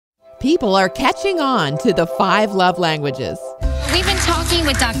People are catching on to the 5 love languages. We've been talking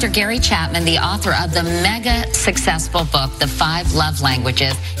with Dr. Gary Chapman, the author of the mega successful book, The 5 Love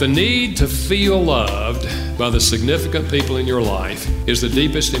Languages. The need to feel loved by the significant people in your life is the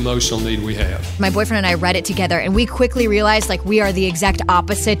deepest emotional need we have. My boyfriend and I read it together, and we quickly realized we are the exact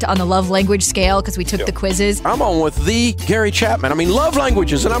opposite on the love language scale because we took the quizzes. I'm on with the Gary Chapman. Love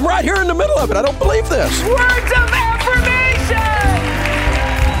languages, and I'm right here in the middle of it. I don't believe this. Words of affirmation!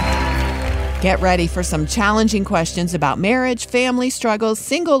 Get ready for some challenging questions about marriage, family struggles,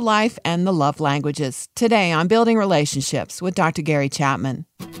 single life, and the love languages. Today on Building Relationships with Dr. Gary Chapman.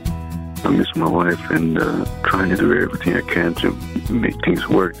 I miss my wife and trying to do everything I can to make things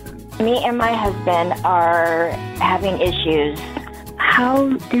work. Me and my husband are having issues. How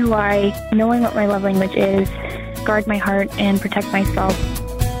do I, knowing what my love language is, guard my heart and protect myself?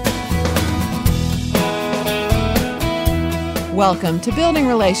 Welcome to Building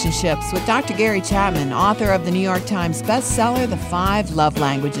Relationships with Dr. Gary Chapman, author of the New York Times bestseller, The 5 Love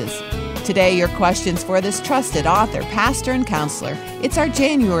Languages. Today, your questions for this trusted author, pastor, and counselor. It's our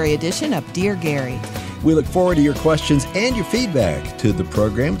January edition of Dear Gary. We look forward to your questions and your feedback to the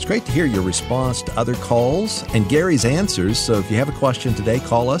program. It's great to hear your response to other calls and Gary's answers. So if you have a question today,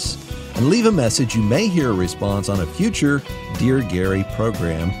 call us and leave a message. You may hear a response on a future Dear Gary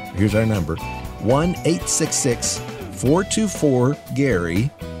program. Here's our number, 1-866-424-GARY.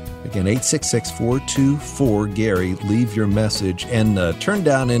 Again, 866-424-GARY. Leave your message and turn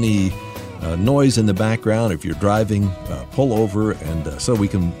down any noise in the background. If you're driving, pull over and so we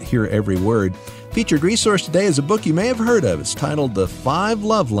can hear every word. Featured resource today is a book you may have heard of. It's titled The 5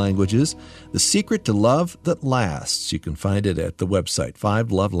 Love Languages, The Secret to Love That Lasts. You can find it at the website,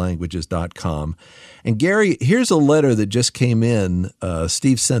 5lovelanguages.com. And Gary, here's a letter that just came in.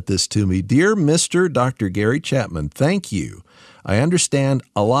 Steve sent this to me. Dear Mr. Dr. Gary Chapman, thank you. I understand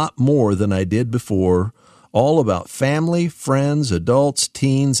a lot more than I did before, all about family, friends, adults,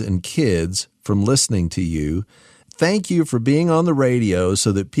 teens, and kids from listening to you. Thank you for being on the radio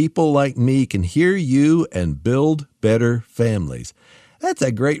so that people like me can hear you and build better families. That's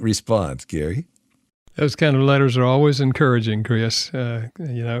a great response, Gary. Those kind of letters are always encouraging, Chris.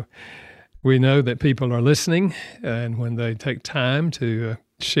 We know that people are listening, and when they take time to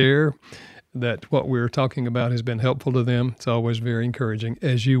share that what we're talking about has been helpful to them, it's always very encouraging,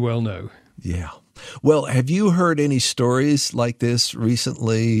 as you well know. Yeah. Well, have you heard any stories like this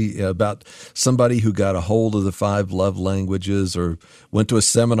recently about somebody who got a hold of the 5 love languages or went to a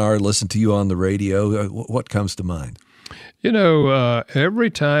seminar, listened to you on the radio? What comes to mind? Every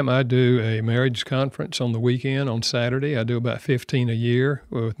time I do a marriage conference on the weekend, on Saturday, I do about 15 a year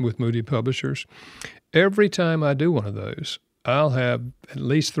with Moody Publishers. Every time I do one of those, I'll have at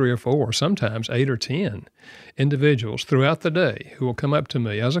least 3 or 4, sometimes 8 or 10 individuals throughout the day who will come up to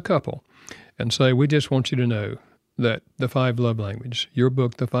me as a couple and say, we just want you to know that the 5 love languages, your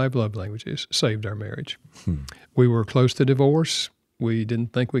book, The 5 Love Languages, saved our marriage. We were close to divorce. We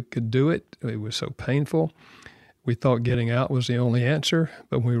didn't think we could do it. It was so painful. We thought getting out was the only answer.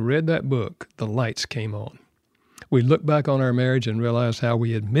 But when we read that book, the lights came on. We looked back on our marriage and realized how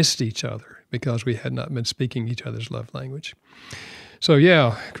we had missed each other because we had not been speaking each other's love language. So,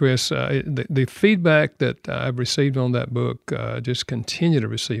 yeah, Chris, the feedback that I've received on that book, just continue to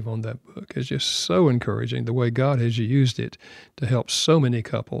receive on that book, is just so encouraging, the way God has used it to help so many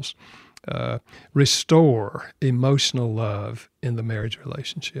couples restore emotional love in the marriage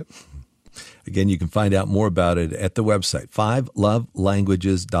relationship. Again, you can find out more about it at the website,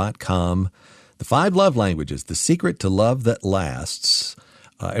 5lovelanguages.com. The 5 love languages, the secret to love that lasts.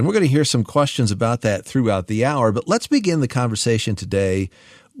 And we're going to hear some questions about that throughout the hour. But let's begin the conversation today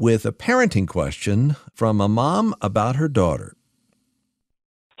with a parenting question from a mom about her daughter.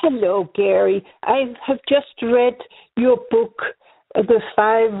 Hello, Gary. I have just read your book, The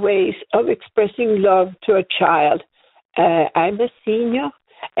 5 Ways of Expressing Love to a Child. I'm a senior,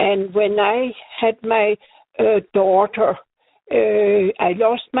 and when I had my daughter, I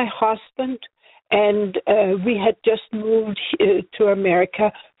lost my husband. And we had just moved to America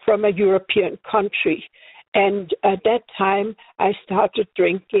from a European country. And at that time, I started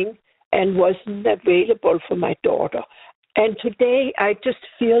drinking and wasn't available for my daughter. And today, I just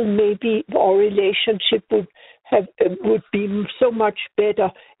feel maybe our relationship would be so much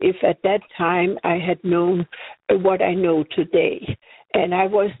better if at that time I had known what I know today. And I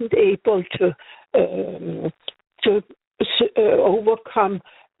wasn't able to overcome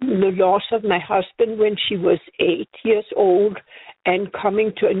the loss of my husband when she was 8 years old and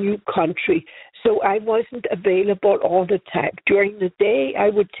coming to a new country. So I wasn't available all the time. During the day, I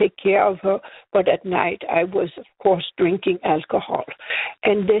would take care of her, but at night, I was, of course, drinking alcohol.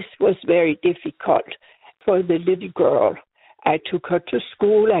 And this was very difficult for the little girl. I took her to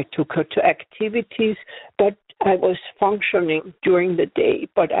school, I took her to activities, but I was functioning during the day,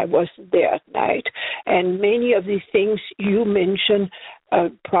 but I wasn't there at night. And many of these things you mentioned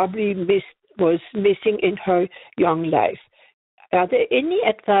probably was missing in her young life. Are there any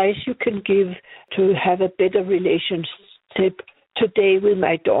advice you can give to have a better relationship today with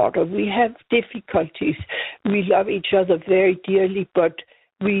my daughter? We have difficulties. We love each other very dearly, but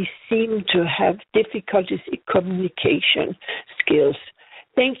we seem to have difficulties in communication skills.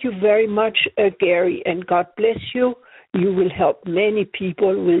 Thank you very much, Gary, and God bless you. You will help many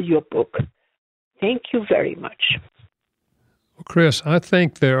people with your book. Thank you very much. Well, Chris, I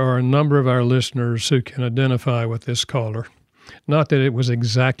think there are a number of our listeners who can identify with this caller. Not that it was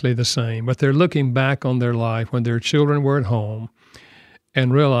exactly the same, but they're looking back on their life when their children were at home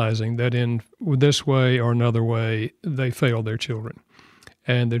and realizing that in this way or another way, they failed their children.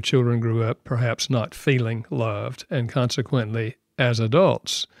 And their children grew up perhaps not feeling loved, and consequently, as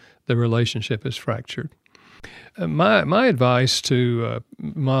adults, the relationship is fractured. My advice to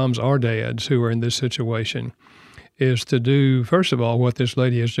moms or dads who are in this situation is to do, first of all, what this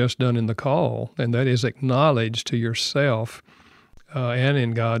lady has just done in the call, and that is acknowledge to yourself and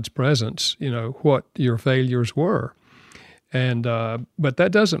in God's presence, what your failures were. And but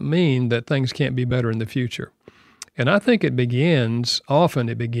that doesn't mean that things can't be better in the future. And I think often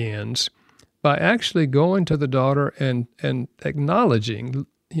it begins by actually going to the daughter and acknowledging,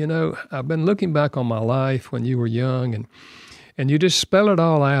 I've been looking back on my life when you were young, and you just spell it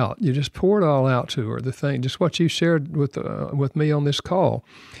all out. You just pour it all out to her, just what you shared with me on this call.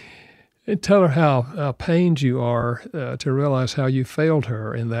 And tell her how pained you are to realize how you failed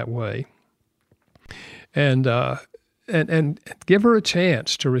her in that way. And give her a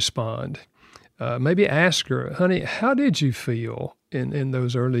chance to respond. Maybe ask her, honey, how did you feel in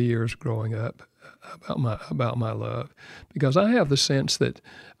those early years growing up about my love? Because I have the sense that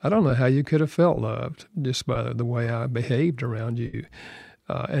I don't know how you could have felt loved just by the way I behaved around you.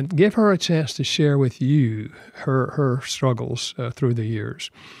 And give her a chance to share with you her struggles through the years.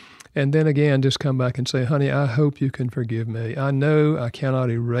 And then again, just come back and say, honey, I hope you can forgive me. I know I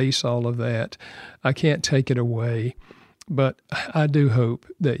cannot erase all of that. I can't take it away. But I do hope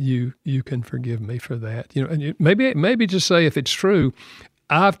that you can forgive me for that. And maybe just say, if it's true,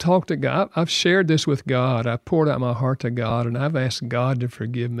 I've talked to God, I've shared this with God, I've poured out my heart to God, and I've asked God to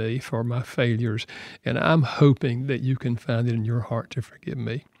forgive me for my failures, and I'm hoping that you can find it in your heart to forgive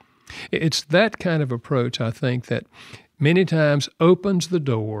me. It's that kind of approach, I think, that many times opens the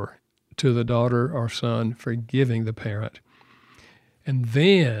door to the daughter or son forgiving the parent. And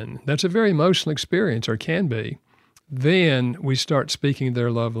then, that's a very emotional experience, or can be. Then we start speaking their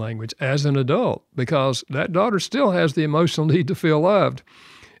love language as an adult, because that daughter still has the emotional need to feel loved.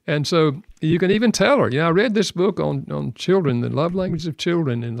 And so you can even tell her, I read this book on children, the love language of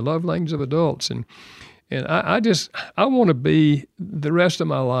children and the love language of adults. And I want to be, the rest of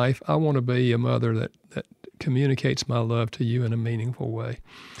my life, I want to be a mother that communicates my love to you in a meaningful way.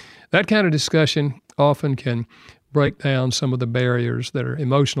 That kind of discussion often can break down some of the barriers that are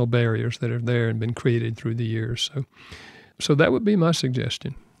emotional barriers that are there and been created through the years. So that would be my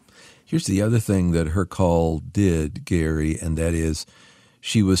suggestion. Here's the other thing that her call did, Gary, and that is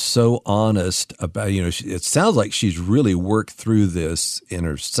she was so honest about, it sounds like she's really worked through this in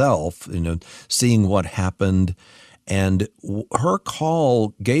herself, seeing what happened. And her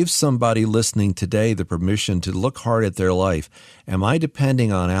call gave somebody listening today the permission to look hard at their life. Am I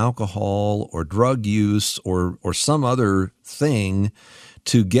depending on alcohol or drug use or some other thing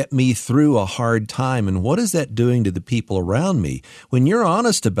to get me through a hard time? And what is that doing to the people around me? When you're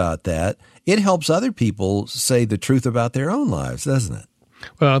honest about that, it helps other people say the truth about their own lives, doesn't it?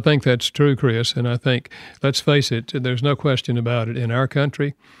 Well, I think that's true, Chris. And I think, let's face it, there's no question about it. In our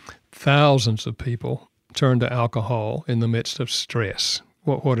country, thousands of people turn to alcohol in the midst of stress,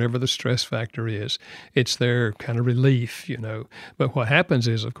 whatever the stress factor is. It's their kind of relief, But what happens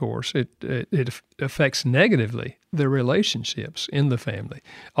is, of course, it affects negatively the relationships in the family,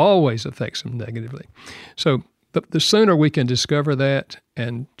 always affects them negatively. So the sooner we can discover that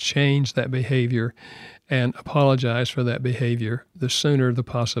and change that behavior and apologize for that behavior, the sooner the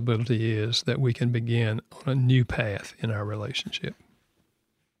possibility is that we can begin on a new path in our relationship.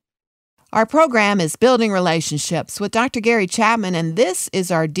 Our program is Building Relationships with Dr. Gary Chapman, and this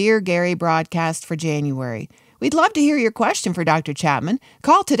is our Dear Gary broadcast for January. We'd love to hear your question for Dr. Chapman.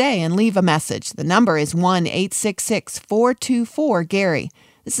 Call today and leave a message. The number is 1-866-424-GARY.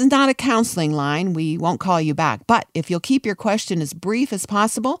 This is not a counseling line. We won't call you back. But if you'll keep your question as brief as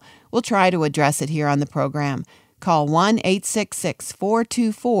possible, we'll try to address it here on the program. Call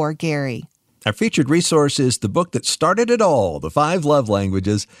 1-866-424-GARY. Our featured resource is the book that started it all, The 5 Love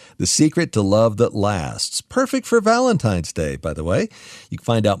Languages, The Secret to Love That Lasts. Perfect for Valentine's Day, by the way. You can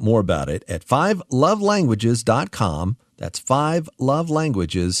find out more about it at 5lovelanguages.com. That's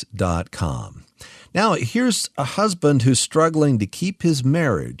 5lovelanguages.com. Now, here's a husband who's struggling to keep his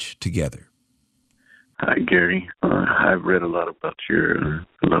marriage together. Hi, Gary. I've read a lot about your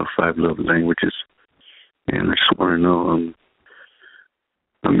 5 love languages, and I just want to know,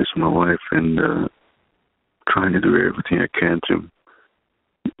 I miss my wife and trying to do everything I can to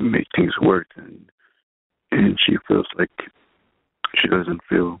make things work, and she feels like she doesn't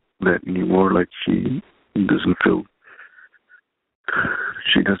feel that anymore, like she doesn't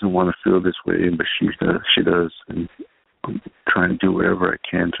want to feel this way, but she does, and I'm trying to do whatever I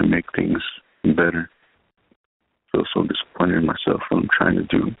can to make things better. I feel so disappointed in myself when I'm trying to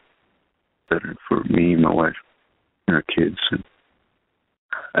do better for me, my wife, and our kids. And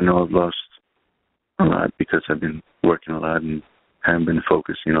I know I've lost a lot because I've been working a lot and haven't been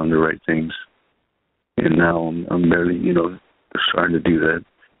focusing on the right things. And now I'm barely, starting to do that.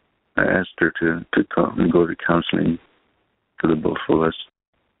 I asked her to come and go to counseling for the both of us.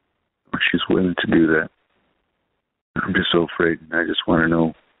 She's willing to do that. I'm just so afraid, and I just want to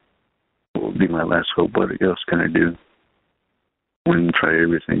know what will be my last hope. What else can I do? I want to try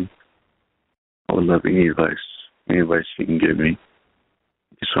everything. I would love any advice you can give me.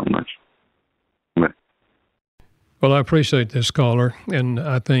 Thank you so much. Bye. Well, I appreciate this caller, and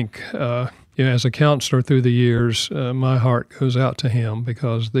I think as a counselor through the years, my heart goes out to him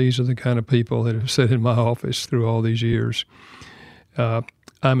because these are the kind of people that have sat in my office through all these years.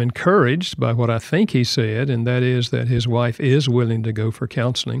 I'm encouraged by what I think he said, and that is that his wife is willing to go for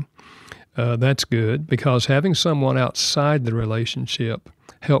counseling. That's good because having someone outside the relationship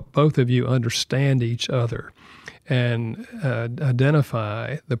help both of you understand each other and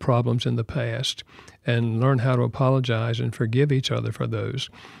identify the problems in the past and learn how to apologize and forgive each other for those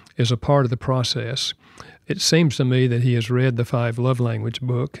is a part of the process. It seems to me that he has read the 5 love language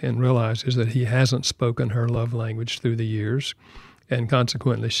book and realizes that he hasn't spoken her love language through the years, and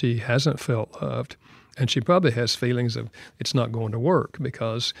consequently she hasn't felt loved. And she probably has feelings of it's not going to work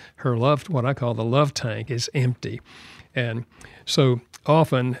because her love, what I call the love tank, is empty. And so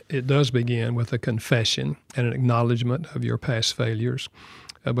often it does begin with a confession and an acknowledgement of your past failures.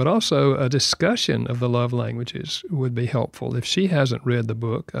 But also a discussion of the love languages would be helpful. If she hasn't read the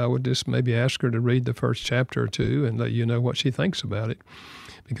book, I would just maybe ask her to read the first chapter or two and let you know what she thinks about it.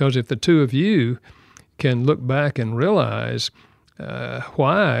 Because if the two of you can look back and realize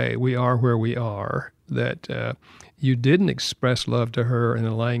why we are where we are, that you didn't express love to her in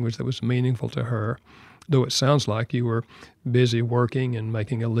a language that was meaningful to her, though it sounds like you were busy working and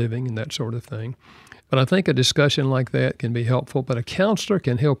making a living and that sort of thing. But I think a discussion like that can be helpful, but a counselor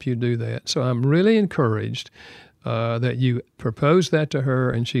can help you do that. So I'm really encouraged that you propose that to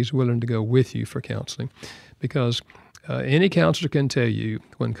her and she's willing to go with you for counseling. Because any counselor can tell you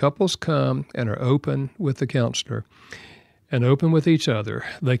when couples come and are open with the counselor and open with each other,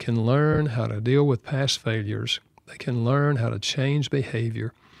 they can learn how to deal with past failures. They can learn how to change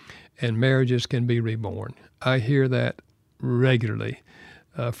behavior, and marriages can be reborn. I hear that regularly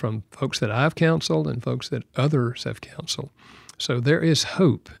from folks that I've counseled and folks that others have counseled. So there is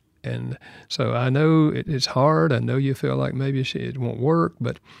hope. And so I know it's hard. I know you feel like maybe it won't work,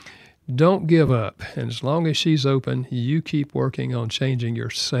 but don't give up. And as long as she's open, you keep working on changing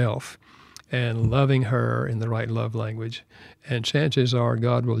yourself and loving her in the right love language. And chances are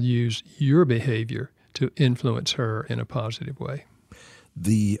God will use your behavior to influence her in a positive way.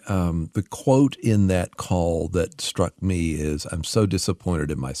 The quote in that call that struck me is, "I'm so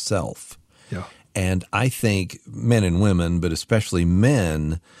disappointed in myself." Yeah. And I think men and women, but especially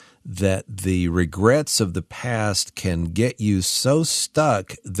men, that the regrets of the past can get you so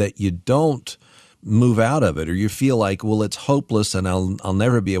stuck that you don't move out of it, or you feel like, well, it's hopeless and I'll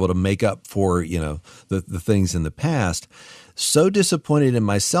never be able to make up for, the things in the past. So disappointed in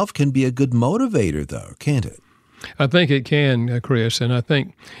myself can be a good motivator, though, can't it? I think it can, Chris, and I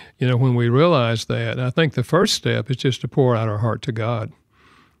think, when we realize that, I think the first step is just to pour out our heart to God,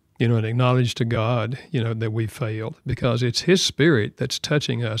 and acknowledge to God, that we failed, because it's His Spirit that's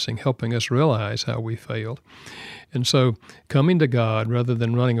touching us and helping us realize how we failed. And so coming to God rather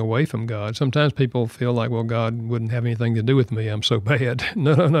than running away from God. Sometimes people feel like, well, God wouldn't have anything to do with me. I'm so bad.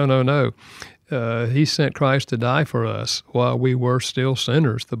 No. He sent Christ to die for us while we were still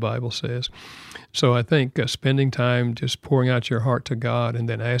sinners, the Bible says. So I think spending time just pouring out your heart to God and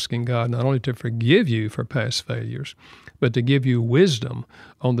then asking God not only to forgive you for past failures, but to give you wisdom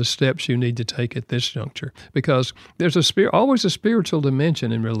on the steps you need to take at this juncture. Because there's always a spiritual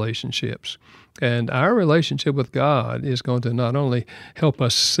dimension in relationships. And our relationship with God is going to not only help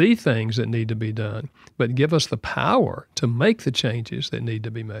us see things that need to be done, but give us the power to make the changes that need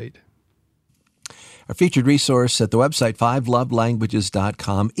to be made. Our featured resource at the website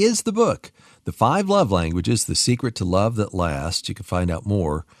 5lovelanguages.com is the book, The 5 Love Languages, The Secret to Love That Lasts. You can find out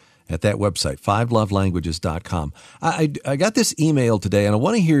more at that website, 5lovelanguages.com. I got this email today, and I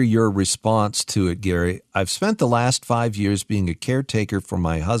want to hear your response to it, Gary. I've spent the last 5 years being a caretaker for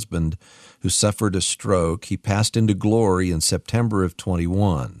my husband who suffered a stroke. He passed into glory in September of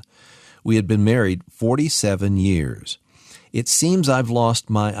 21. We had been married 47 years. It seems I've lost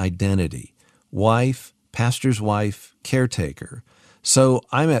my identity. Wife, pastor's wife, caretaker. So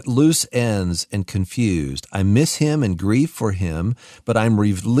I'm at loose ends and confused. I miss him and grieve for him, but I'm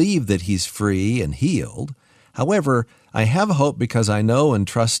relieved that he's free and healed. However, I have hope because I know and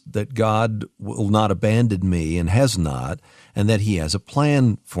trust that God will not abandon me and has not, and that he has a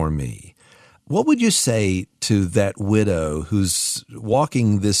plan for me. What would you say to that widow who's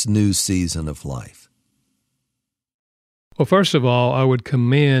walking this new season of life? Well, first of all, I would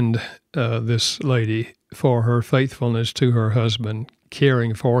commend this lady for her faithfulness to her husband,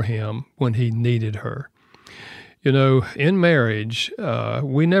 caring for him when he needed her. You know, in marriage,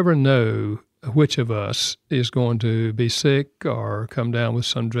 we never know which of us is going to be sick or come down with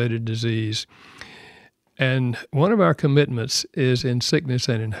some dreaded disease. And one of our commitments is in sickness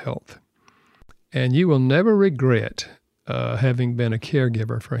and in health. And you will never regret having been a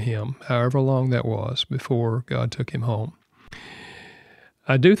caregiver for him, however long that was before God took him home.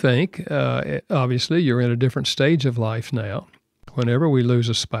 I do think, obviously, you're in a different stage of life now. Whenever we lose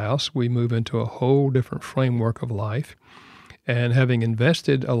a spouse, we move into a whole different framework of life. And having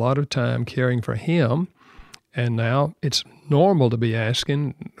invested a lot of time caring for him, and now it's normal to be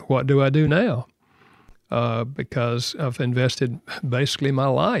asking, what do I do now? Because I've invested basically my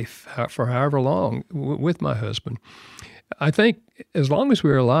life for however long with my husband. I think as long as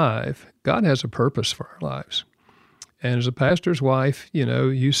we're alive, God has a purpose for our lives. And as a pastor's wife, you know,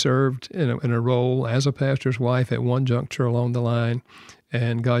 you served in a role as a pastor's wife at one juncture along the line,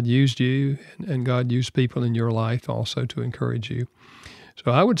 and God used you, and God used people in your life also to encourage you. So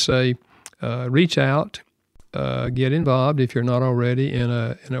I would say reach out, get involved if you're not already in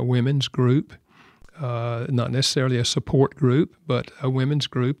a women's group, not necessarily a support group, but a women's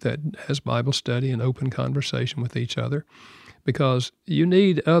group that has Bible study and open conversation with each other, because you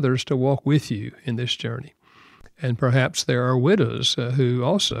need others to walk with you in this journey. And perhaps there are widows who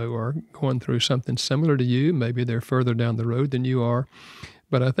also are going through something similar to you. Maybe they're further down the road than you are.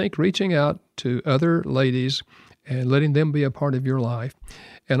 But I think reaching out to other ladies and letting them be a part of your life,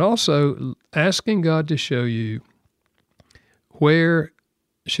 and also asking God to show you, where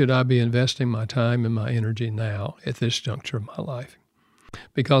should I be investing my time and my energy now at this juncture of my life?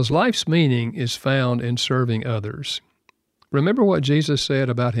 Because life's meaning is found in serving others. Remember what Jesus said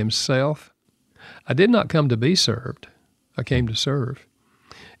about himself? I did not come to be served. I came to serve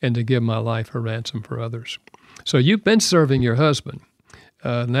and to give my life a ransom for others. So you've been serving your husband.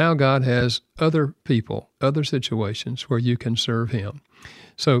 Now God has other people, other situations where you can serve him.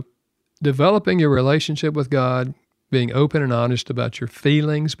 So developing your relationship with God, being open and honest about your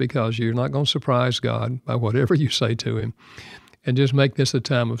feelings, because you're not going to surprise God by whatever you say to him, and just make this a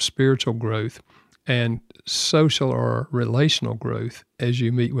time of spiritual growth and social or relational growth as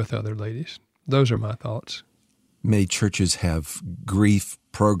you meet with other ladies. Those are my thoughts. Many churches have grief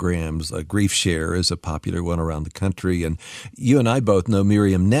programs. Grief Share is a popular one around the country. And you and I both know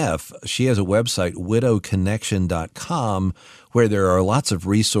Miriam Neff. She has a website, widowconnection.com, where there are lots of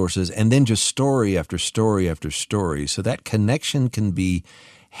resources and then just story after story after story. So that connection can be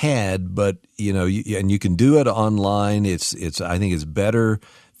had, but, you know, and you can do it online. I think it's better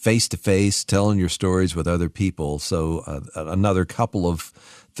face-to-face, telling your stories with other people. So another couple of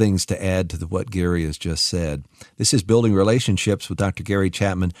things to add to what Gary has just said. This is Building Relationships with Dr. Gary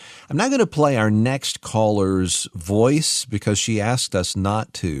Chapman. I'm not going to play our next caller's voice because she asked us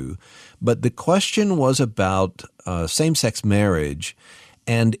not to, but the question was about same-sex marriage,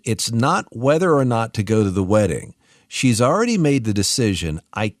 and it's not whether or not to go to the wedding. She's already made the decision,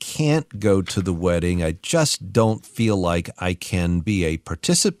 I can't go to the wedding. I just don't feel like I can be a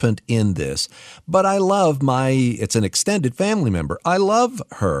participant in this. But I love it's an extended family member. I love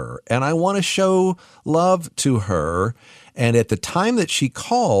her, and I want to show love to her. And at the time that she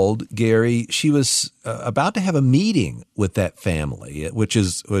called, Gary, she was about to have a meeting with that family, which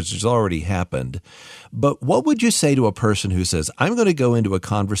has already happened. But what would you say to a person who says, I'm going to go into a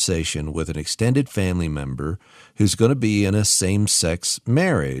conversation with an extended family member who's going to be in a same-sex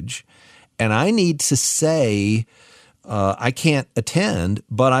marriage, and I need to say, I can't attend,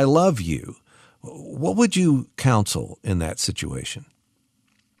 but I love you? What would you counsel in that situation?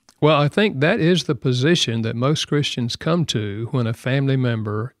 Well, I think that is the position that most Christians come to when a family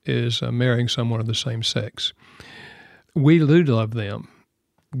member is marrying someone of the same sex. We do love them.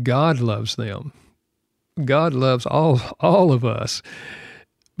 God loves them. God loves all of us.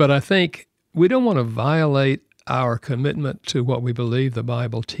 But I think we don't want to violate our commitment to what we believe the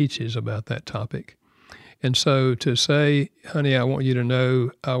Bible teaches about that topic. And so to say, honey, I want you to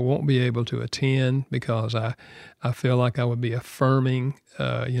know I won't be able to attend because I feel like I would be affirming,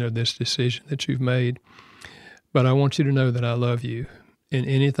 this decision that you've made. But I want you to know that I love you. And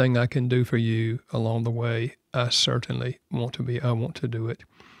anything I can do for you along the way, I certainly want to do it.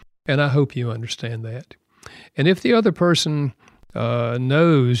 And I hope you understand that. And if the other person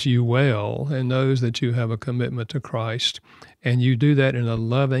knows you well and knows that you have a commitment to Christ, and you do that in a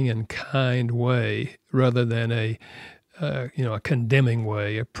loving and kind way rather than a condemning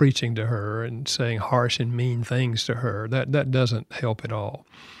way of preaching to her and saying harsh and mean things to her, that doesn't help at all.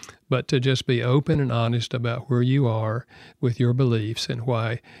 But to just be open and honest about where you are with your beliefs and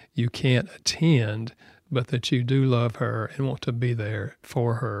why you can't attend, but that you do love her and want to be there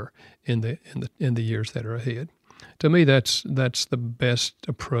for her in the years that are ahead. To me, that's the best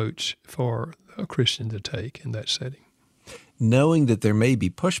approach for a Christian to take in that setting. Knowing that there may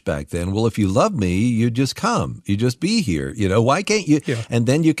be pushback then, well, if you love me, you just come. You just be here. Why can't you? Yeah. And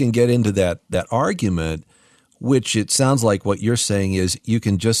then you can get into that argument, which it sounds like what you're saying is you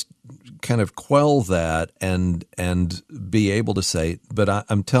can just kind of quell that and be able to say, but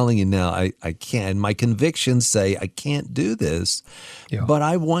I'm telling you now, I can't. My convictions say I can't do this, but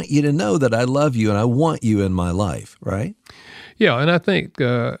I want you to know that I love you and I want you in my life, right? Yeah, and I think,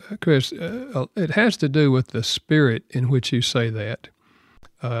 Chris, it has to do with the spirit in which you say that.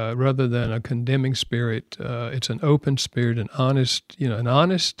 Rather than a condemning spirit, it's an open spirit, an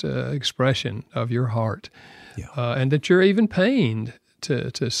honest expression of your heart, and that you're even pained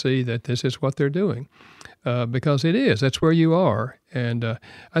to see that this is what they're doing, because it is. That's where you are, and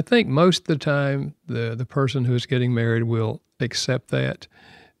I think most of the time the person who is getting married will accept that,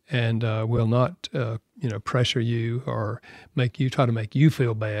 and will not pressure you or try to make you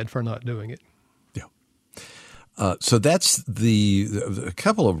feel bad for not doing it. Yeah. So that's a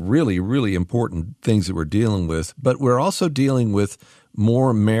couple of really, really important things that we're dealing with, but we're also dealing with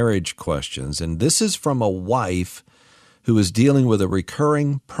more marriage questions. And this is from a wife who is dealing with a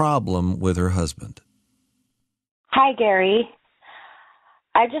recurring problem with her husband. Hi, Gary.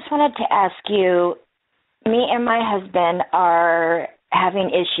 I just wanted to ask you, me and my husband are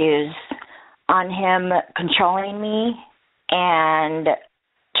having issues on him controlling me and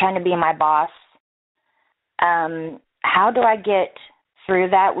trying to be my boss. How do I get through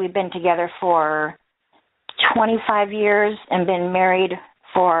that? We've been together for 25 years and been married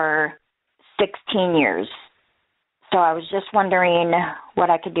for 16 years. So I was just wondering what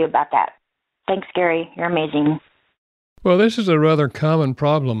I could do about that. Thanks, Gary. You're amazing. Well, this is a rather common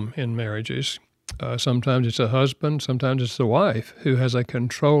problem in marriages. Sometimes it's a husband, sometimes it's the wife who has a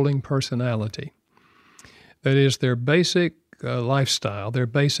controlling personality. That is, their basic lifestyle, their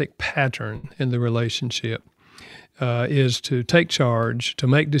basic pattern in the relationship is to take charge, to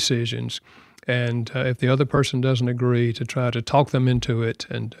make decisions, and if the other person doesn't agree, to try to talk them into it,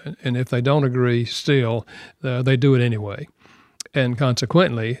 and if they don't agree still, they do it anyway. And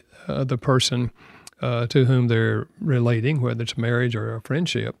consequently, the person to whom they're relating, whether it's marriage or a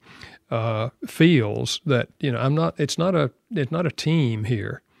friendship, feels that it's not a team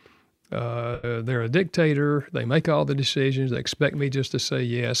here. They're a dictator. They make all the decisions. They expect me just to say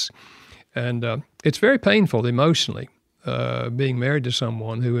yes, and it's very painful emotionally being married to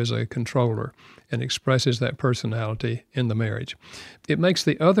someone who is a controller and expresses that personality in the marriage. It makes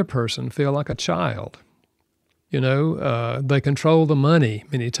the other person feel like a child. They control the money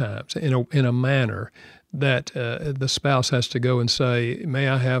many times in a manner that the spouse has to go and say, may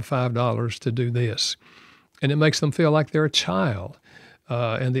I have $5 to do this? And it makes them feel like they're a child,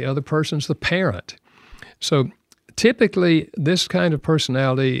 and the other person's the parent. So typically, this kind of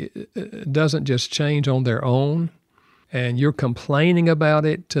personality doesn't just change on their own, and you're complaining about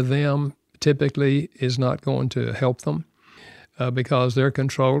it to them typically is not going to help them. Because they're a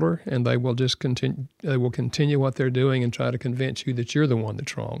controller, and they will just continue what they're doing and try to convince you that you're the one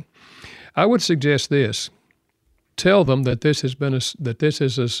that's wrong. I would suggest this. Tell them that this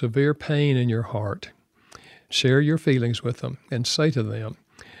is a severe pain in your heart. Share your feelings with them and say to them,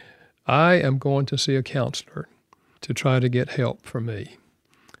 I am going to see a counselor to try to get help for me.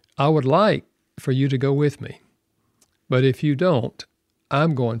 I would like for you to go with me, but if you don't,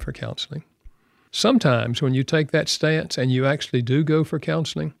 I'm going for counseling. Sometimes when you take that stance and you actually do go for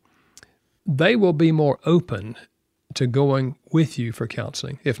counseling, they will be more open to going with you for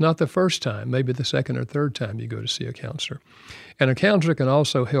counseling. If not the first time, maybe the second or third time you go to see a counselor. And a counselor can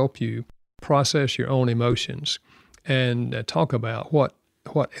also help you process your own emotions and talk about what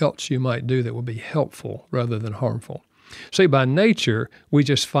else you might do that will be helpful rather than harmful. See, by nature, we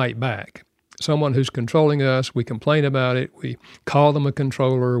just fight back. Someone who's controlling us, we complain about it, we call them a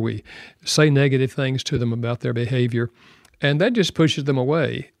controller, we say negative things to them about their behavior, and that just pushes them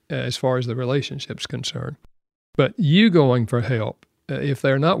away as far as the relationship's concerned. But you going for help, if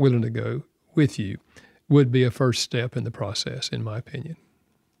they're not willing to go with you, would be a first step in the process, in my opinion.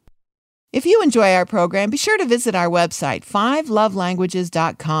 If you enjoy our program, be sure to visit our website,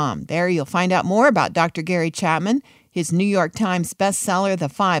 5lovelanguages.com. There you'll find out more about Dr. Gary Chapman, his New York Times bestseller, The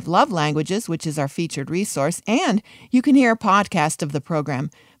 5 Love Languages, which is our featured resource, and you can hear a podcast of the program.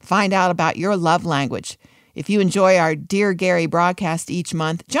 Find out about your love language. If you enjoy our Dear Gary broadcast each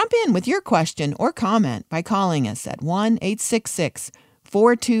month, jump in with your question or comment by calling us at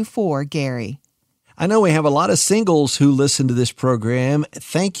 1-866-424-GARY. I know we have a lot of singles who listen to this program.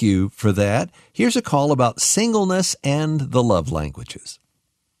 Thank you for that. Here's a call about singleness and the love languages.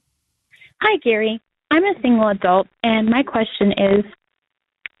 Hi, Gary. I'm a single adult, and my question is,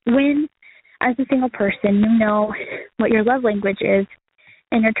 when, as a single person, you know what your love language is,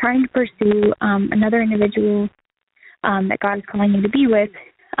 and you're trying to pursue another individual that God is calling you to be with,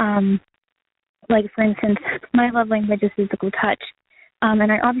 like, for instance, my love language is physical touch,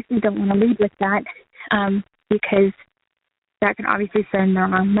 and I obviously don't want to lead with that because that can obviously send the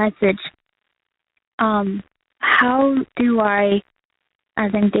wrong message. How do I,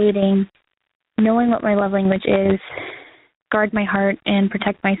 as I'm dating, knowing what my love language is, guard my heart and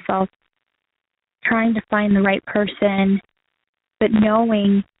protect myself, trying to find the right person, but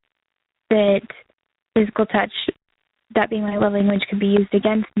knowing that physical touch, that being my love language, could be used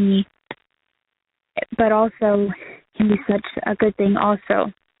against me, but also can be such a good thing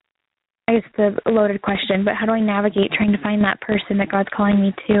also. I guess it's a loaded question, but how do I navigate trying to find that person that God's calling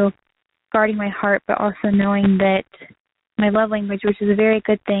me to, guarding my heart, but also knowing that my love language, which is a very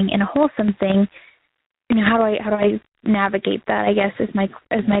good thing and a wholesome thing, you know, how do I navigate that, I guess, is my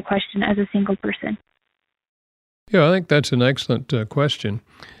question as a single person. Yeah, I think that's an excellent question.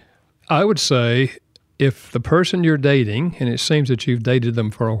 I would say if the person you're dating, and it seems that you've dated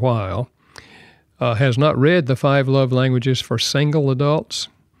them for a while, has not read the 5 love languages for single adults,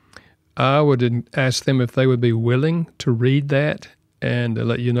 I would ask them if they would be willing to read that and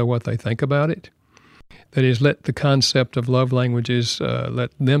let you know what they think about it. That is, let the concept of love languages, let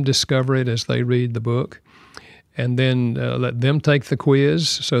them discover it as they read the book, and then let them take the quiz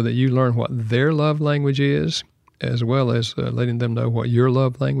so that you learn what their love language is, as well as letting them know what your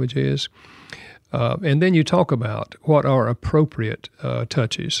love language is. And then you talk about what are appropriate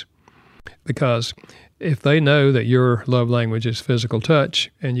touches. Because if they know that your love language is physical touch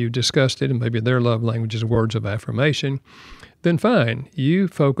and you've discussed it and maybe their love language is words of affirmation, then fine. You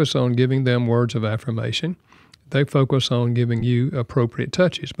focus on giving them words of affirmation. They focus on giving you appropriate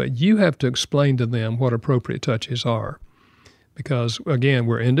touches. But you have to explain to them what appropriate touches are. Because, again,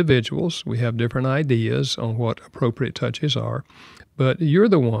 we're individuals. We have different ideas on what appropriate touches are. But you're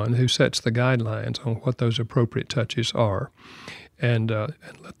the one who sets the guidelines on what those appropriate touches are. And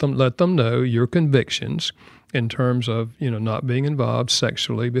let them know your convictions in terms of, not being involved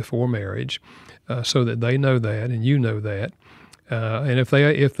sexually before marriage, so that they know that and you know that. And if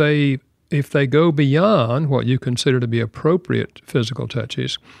they go beyond what you consider to be appropriate physical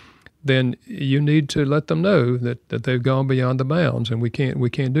touches, then you need to let them know that they've gone beyond the bounds, and we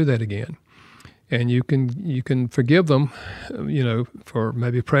can't do that again. And you can forgive them, for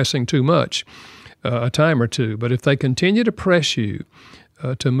maybe pressing too much a time or two. But if they continue to press you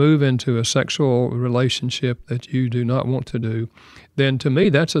to move into a sexual relationship that you do not want to do, then to me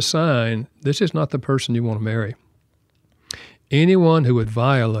that's a sign this is not the person you want to marry. Anyone who would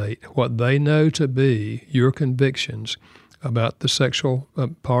violate what they know to be your convictions about the sexual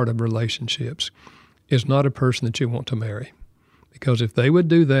part of relationships is not a person that you want to marry. Because if they would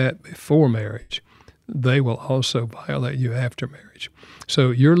do that before marriage, they will also violate you after marriage.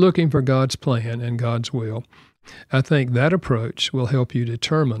 So you're looking for God's plan and God's will. I think that approach will help you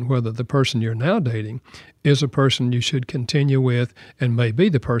determine whether the person you're now dating is a person you should continue with and may be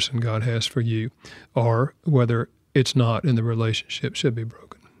the person God has for you, or whether it's not, and the relationship should be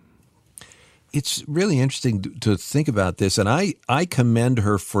broken. It's really interesting to think about this, and I commend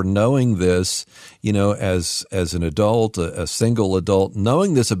her for knowing this, as an adult, a single adult,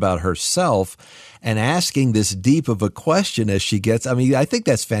 knowing this about herself and asking this deep of a question as she gets. I mean, I think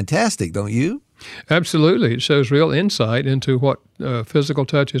that's fantastic, don't you? Absolutely. It shows real insight into what physical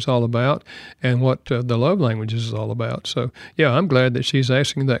touch is all about and what the love languages is all about. So, yeah, I'm glad that she's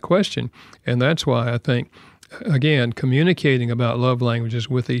asking that question, and that's why I think, again, communicating about love languages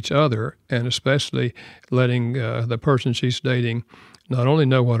with each other, and especially letting the person she's dating not only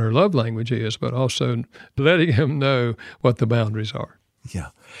know what her love language is, but also letting him know what the boundaries are. Yeah.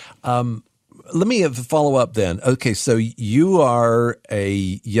 Let me follow up then. Okay, so you are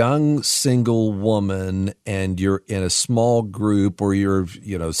a young single woman, and you're in a small group, or you're,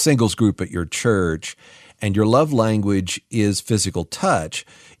 singles group at your church, and your love language is physical touch.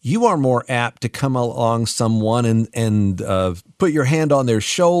 You are more apt to come along someone and put your hand on their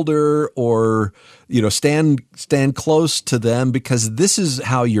shoulder, or stand close to them, because this is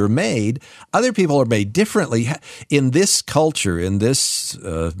how you're made. Other people are made differently. In this culture, in this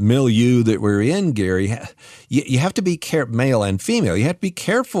milieu that we're in, Gary, you have to be male and female. You have to be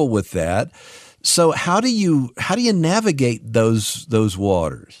careful with that. So how do you navigate those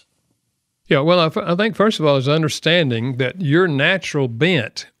waters? Yeah, well, I think first of all is understanding that your natural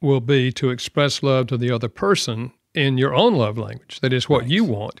bent will be to express love to the other person in your own love language. That is what you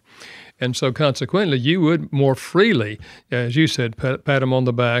want. And so consequently, you would more freely, as you said, pat them on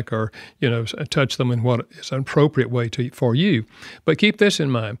the back, or, touch them in what is an appropriate way for you. But keep this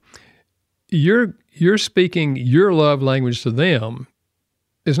in mind. You're speaking your love language to them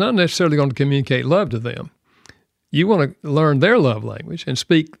is not necessarily going to communicate love to them. You want to learn their love language and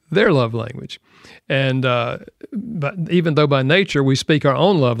speak their love language. And but even though by nature we speak our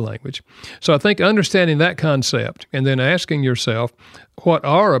own love language. So I think understanding that concept and then asking yourself, what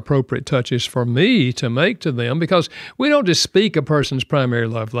are appropriate touches for me to make to them? Because we don't just speak a person's primary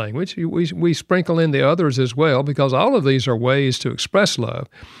love language. We sprinkle in the others as well, because all of these are ways to express love.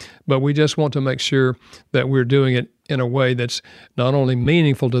 But we just want to make sure that we're doing it in a way that's not only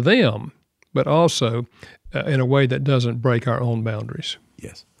meaningful to them, but also in a way that doesn't break our own boundaries.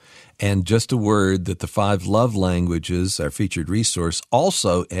 Yes. And just a word that the 5 Love Languages, our featured resource,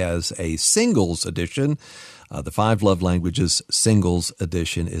 also has a singles edition. The 5 Love Languages Singles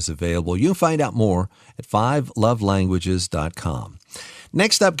Edition is available. You can find out more at 5lovelanguages.com.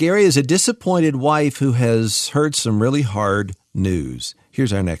 Next up, Gary, is a disappointed wife who has heard some really hard news.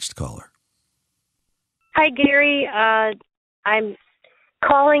 Here's our next caller. Hi, Gary. I'm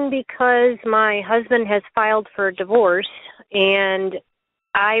calling because my husband has filed for divorce, and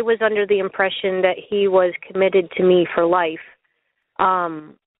I was under the impression that he was committed to me for life.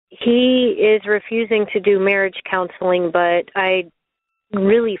 He is refusing to do marriage counseling, but I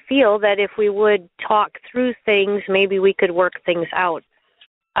really feel that if we would talk through things, maybe we could work things out.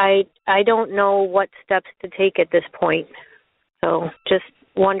 I don't know what steps to take at this point, so just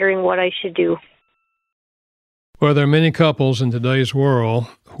wondering what I should do. Well, there are many couples in today's world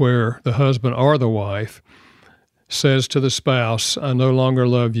where the husband or the wife says to the spouse, I no longer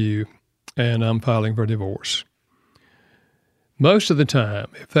love you, and I'm filing for divorce. Most of the time,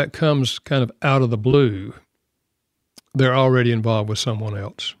 if that comes kind of out of the blue, they're already involved with someone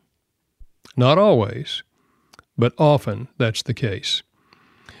else. Not always, but often that's the case.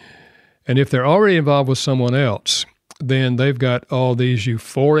 And if they're already involved with someone else, then they've got all these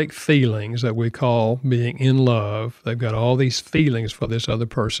euphoric feelings that we call being in love. They've got all these feelings for this other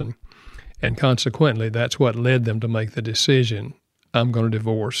person. And consequently, that's what led them to make the decision, I'm going to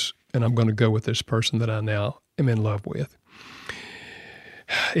divorce, and I'm going to go with this person that I now am in love with.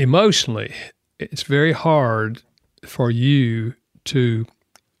 Emotionally, it's very hard for you to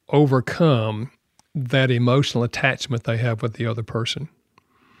overcome that emotional attachment they have with the other person.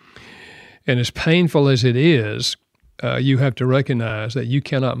 And as painful as it is, you have to recognize that you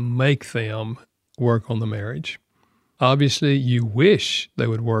cannot make them work on the marriage. Obviously, you wish they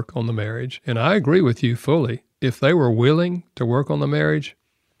would work on the marriage, and I agree with you fully. If they were willing to work on the marriage,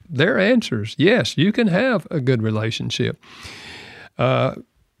 their answers, yes, you can have a good relationship.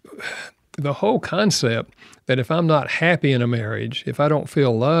 The whole concept that if I'm not happy in a marriage, if I don't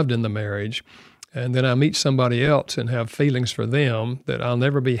feel loved in the marriage, and then I meet somebody else and have feelings for them, that I'll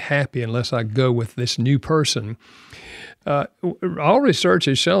never be happy unless I go with this new person. All research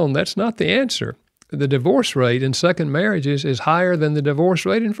has shown that's not the answer. The divorce rate in second marriages is higher than the divorce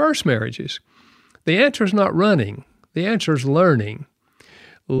rate in first marriages. The answer is not running. The answer is learning.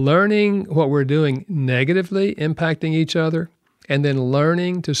 Learning what we're doing negatively impacting each other and then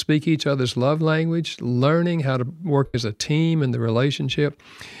learning to speak each other's love language, learning how to work as a team in the relationship.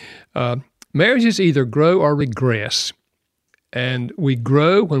 Marriages either grow or regress. And we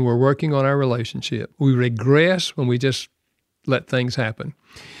grow when we're working on our relationship. We regress when we just let things happen.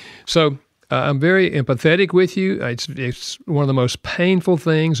 So I'm very empathetic with you. It's one of the most painful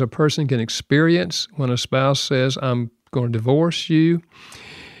things a person can experience when a spouse says, I'm going to divorce you.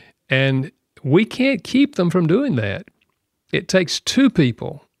 And we can't keep them from doing that. It takes two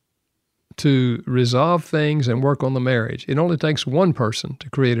people to resolve things and work on the marriage. It only takes one person to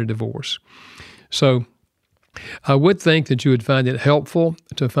create a divorce. So I would think that you would find it helpful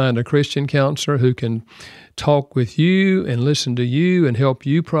to find a Christian counselor who can talk with you and listen to you and help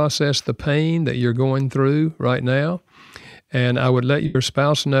you process the pain that you're going through right now. And I would let your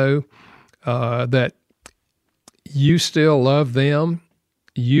spouse know that you still love them,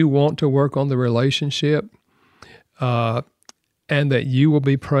 you want to work on the relationship, and that you will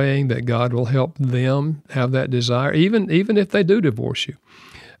be praying that God will help them have that desire, even if they do divorce you.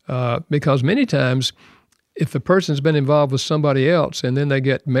 Because many times, if the person's been involved with somebody else and then they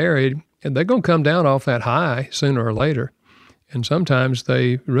get married, and they're going to come down off that high sooner or later. And sometimes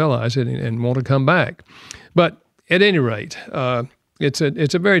they realize it and want to come back. But at any rate, it's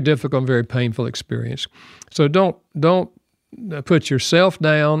a very difficult and very painful experience. So don't put yourself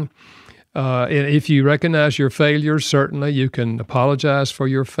down. If you recognize your failures, certainly you can apologize for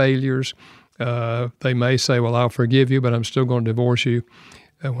your failures. They may say, well, I'll forgive you, but I'm still going to divorce you.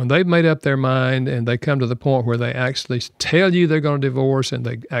 When they've made up their mind and they come to the point where they actually tell you they're going to divorce and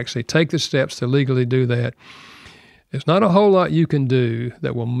they actually take the steps to legally do that, there's not a whole lot you can do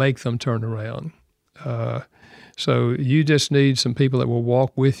that will make them turn around. So you just need some people that will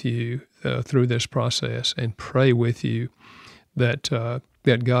walk with you through this process and pray with you that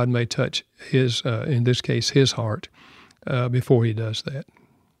God may touch his, in this case, his heart before he does that.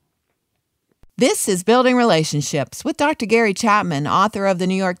 This is Building Relationships with Dr. Gary Chapman, author of the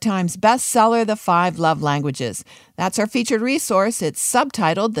New York Times bestseller, The 5 Love Languages. That's our featured resource. It's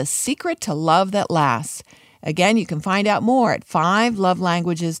subtitled The Secret to Love That Lasts. Again, you can find out more at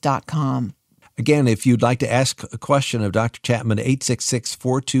 5lovelanguages.com. Again, if you'd like to ask a question of Dr. Chapman,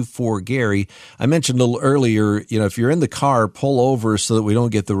 866-424-GARY. I mentioned a little earlier, if you're in the car, pull over so that we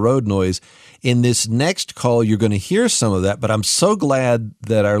don't get the road noise. In this next call, you're going to hear some of that, but I'm so glad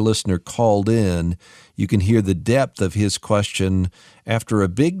that our listener called in. You can hear the depth of his question after a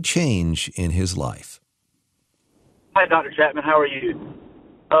big change in his life. Hi, Dr. Chapman. How are you?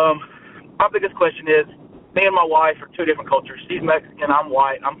 My biggest question is, me and my wife are two different cultures. She's Mexican, I'm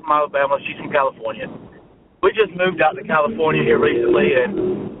white. I'm from Alabama, she's from California. We just moved out to California here recently,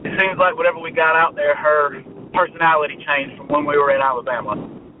 and it seems like whenever we got out there, her personality changed from when we were in Alabama.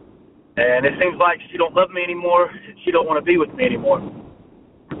 And it seems like she don't love me anymore. She don't want to be with me anymore.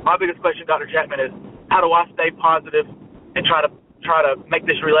 My biggest question, Dr. Chapman, is how do I stay positive and try to make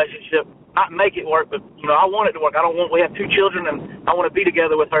this relationship, not make it work, but, I want it to work. We have 2 children, and I want to be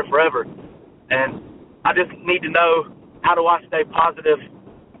together with her forever. And I just need to know, how do I stay positive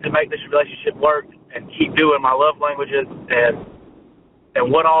to make this relationship work and keep doing my love languages and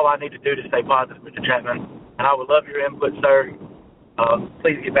what all I need to do to stay positive, Mr. Chapman. And I would love your input, sir.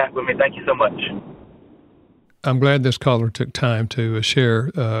 Please get back with me. Thank you so much. I'm glad this caller took time to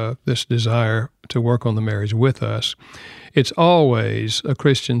share this desire to work on the marriage with us. It's always a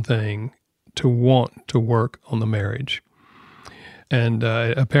Christian thing to want to work on the marriage. And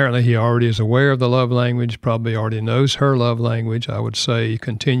apparently he already is aware of the love language, probably already knows her love language. I would say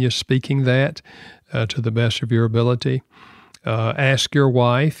continue speaking that to the best of your ability. Ask your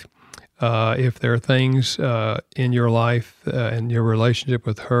wife if there are things in your life and your relationship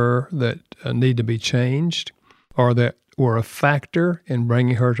with her that need to be changed or that were a factor in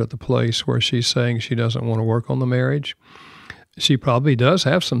bringing her to the place where she's saying she doesn't want to work on the marriage. She probably does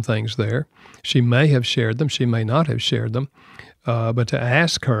have some things there. She may have shared them. She may not have shared them. But to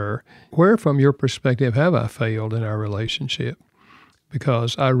ask her, where from your perspective have I failed in our relationship?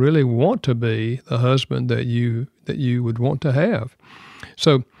 Because I really want to be the husband that you would want to have.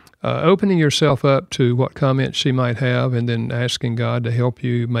 So opening yourself up to what comments she might have and then asking God to help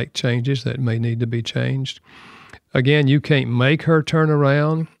you make changes that may need to be changed. Again, you can't make her turn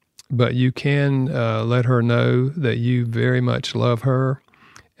around, but you can let her know that you very much love her.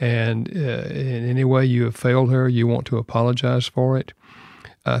 And in any way you have failed her, you want to apologize for it.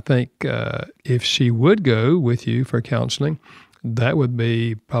 I think if she would go with you for counseling, that would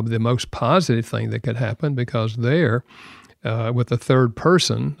be probably the most positive thing that could happen, because there, with a third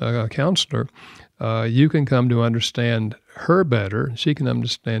person, a counselor, you can come to understand her better, she can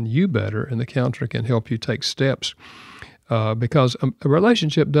understand you better, and the counselor can help you take steps because a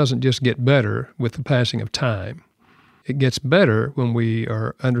relationship doesn't just get better with the passing of time. It gets better when we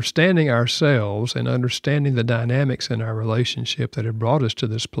are understanding ourselves and understanding the dynamics in our relationship that have brought us to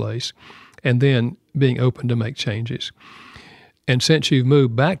this place, and then being open to make changes. And since you've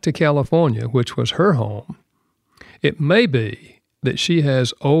moved back to California, which was her home, it may be that she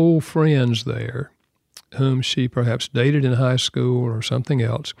has old friends there whom she perhaps dated in high school or something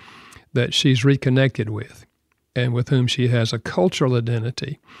else that she's reconnected with and with whom she has a cultural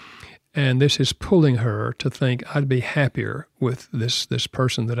identity. And this is pulling her to think, I'd be happier with this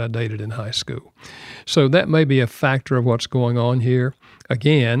person that I dated in high school. So that may be a factor of what's going on here.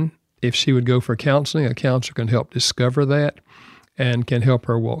 Again, if she would go for counseling, a counselor can help discover that and can help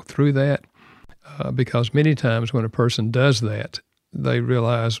her walk through that. Because many times when a person does that, they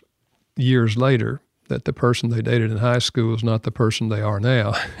realize years later that the person they dated in high school is not the person they are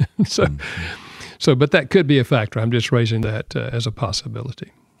now. But that could be a factor. I'm just raising that as a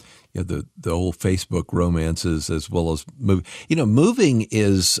possibility. The old Facebook romances as well as moving. Moving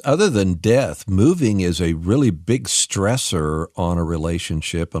is, other than death, moving is a really big stressor on a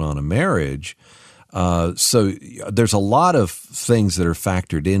relationship and on a marriage. So there's a lot of things that are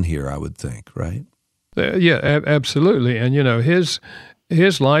factored in here, I would think, right? Yeah, absolutely. And,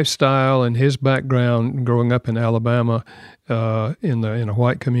 his lifestyle and his background growing up in Alabama in a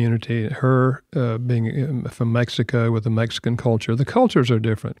white community, her being from Mexico with a Mexican culture, the cultures are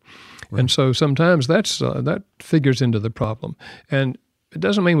different. Right. And so sometimes that figures into the problem. And it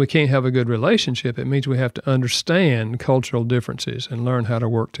doesn't mean we can't have a good relationship. It means we have to understand cultural differences and learn how to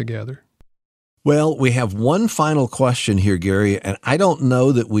work together. Well, we have one final question here, Gary, and I don't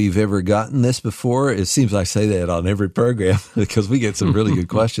know that we've ever gotten this before. It seems I say that on every program because we get some really good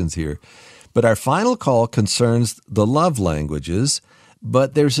questions here. But our final call concerns the love languages,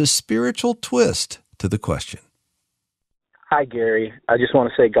 but there's a spiritual twist to the question. Hi, Gary. I just want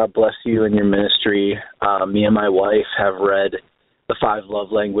to say God bless you and your ministry. Me and my wife have read the 5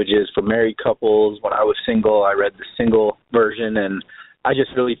 love languages for married couples. When I was single, I read the single version, and I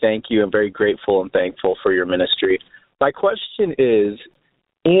just really thank you. I'm very grateful and thankful for your ministry. My question is,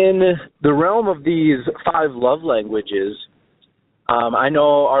 in the realm of these 5 love languages, I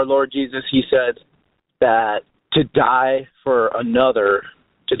know our Lord Jesus, he said that to die for another,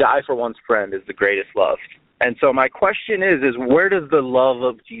 to die for one's friend is the greatest love. And so my question is where does the love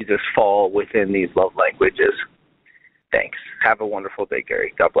of Jesus fall within these love languages? Thanks. Have a wonderful day,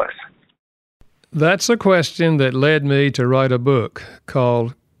 Gary. God bless. That's a question that led me to write a book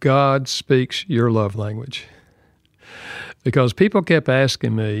called God Speaks Your Love Language. Because people kept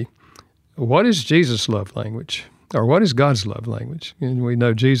asking me, what is Jesus' love language? Or what is God's love language? And we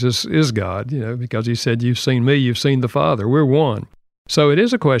know Jesus is God, because he said, you've seen me, you've seen the Father. We're one. So it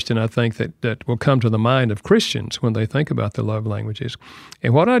is a question, I think, that will come to the mind of Christians when they think about the love languages.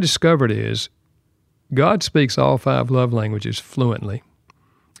 And what I discovered is God speaks all 5 love languages fluently.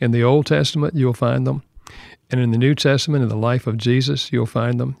 In the Old Testament, you'll find them. And in the New Testament, in the life of Jesus, you'll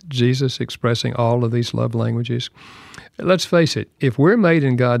find them. Jesus expressing all of these love languages. Let's face it, if we're made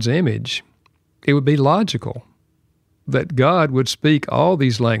in God's image, it would be logical that God would speak all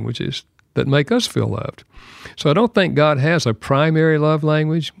these languages that make us feel loved. So I don't think God has a primary love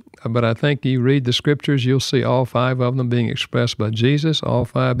language, but I think you read the Scriptures, you'll see all 5 of them being expressed by Jesus, all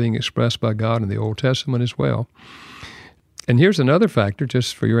 5 being expressed by God in the Old Testament as well. And here's another factor,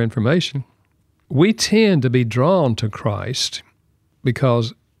 just for your information. We tend to be drawn to Christ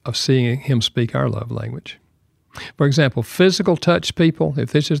because of seeing him speak our love language. For example, physical touch people,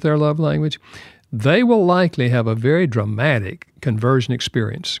 if this is their love language, they will likely have a very dramatic conversion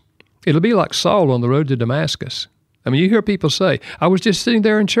experience. It'll be like Saul on the road to Damascus. I mean, you hear people say, I was just sitting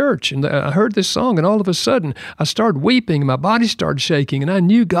there in church and I heard this song and all of a sudden I started weeping and my body started shaking and I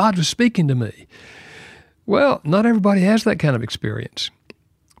knew God was speaking to me. Well, not everybody has that kind of experience.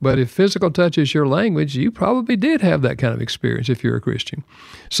 But if physical touch is your language, you probably did have that kind of experience if you're a Christian.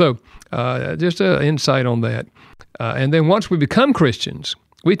 So just an insight on that. And then once we become Christians,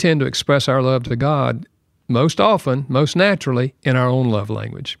 we tend to express our love to God most often, most naturally, in our own love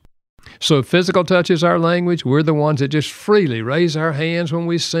language. So if physical touch is our language, we're the ones that just freely raise our hands when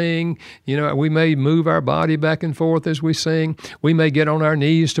we sing. We may move our body back and forth as we sing. We may get on our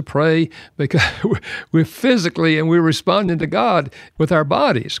knees to pray because we're physically and we're responding to God with our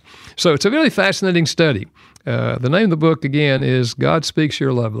bodies. So it's a really fascinating study. The name of the book, again, is God Speaks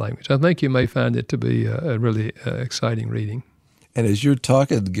Your Love Language. I think you may find it to be a really exciting reading. And as you're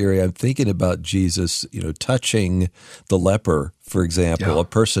talking, Gary, I'm thinking about Jesus, touching the leper for example, a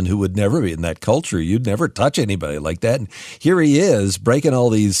person who would never be in that culture. You'd never touch anybody like that. And here he is breaking all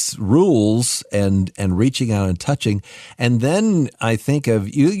these rules and reaching out and touching. And then I think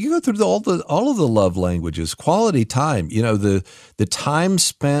of you go through all of the love languages, quality time, the time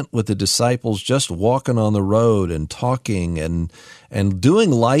spent with the disciples just walking on the road and talking and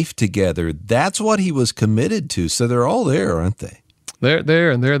doing life together. That's what he was committed to. So they're all there, aren't they? They're there,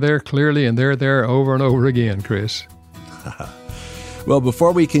 and they're there clearly, and they're there over and over again, Chris. Well,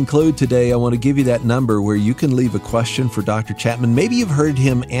 before we conclude today, I want to give you that number where you can leave a question for Dr. Chapman. Maybe you've heard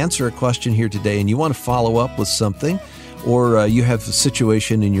him answer a question here today, and you want to follow up with something, or you have a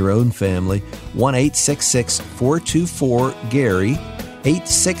situation in your own family. 1-866-424-GARY,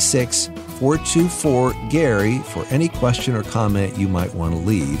 866-424-GARY for any question or comment you might want to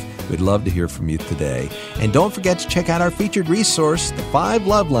leave. We'd love to hear from you today. And don't forget to check out our featured resource, The 5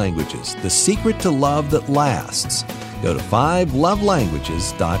 Love Languages, The Secret to Love That Lasts. Go to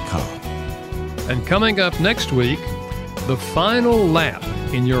 5lovelanguages.com. And coming up next week, the final lap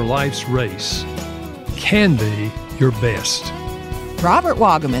in your life's race can be your best. Robert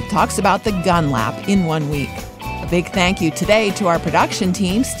Wogemuth talks about the gun lap in 1 week. A big thank you today to our production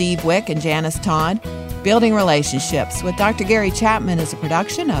team, Steve Wick and Janice Todd. Building Relationships with Dr. Gary Chapman is a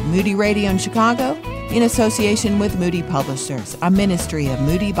production of Moody Radio in Chicago in association with Moody Publishers, a ministry of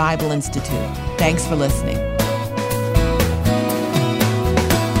Moody Bible Institute. Thanks for listening.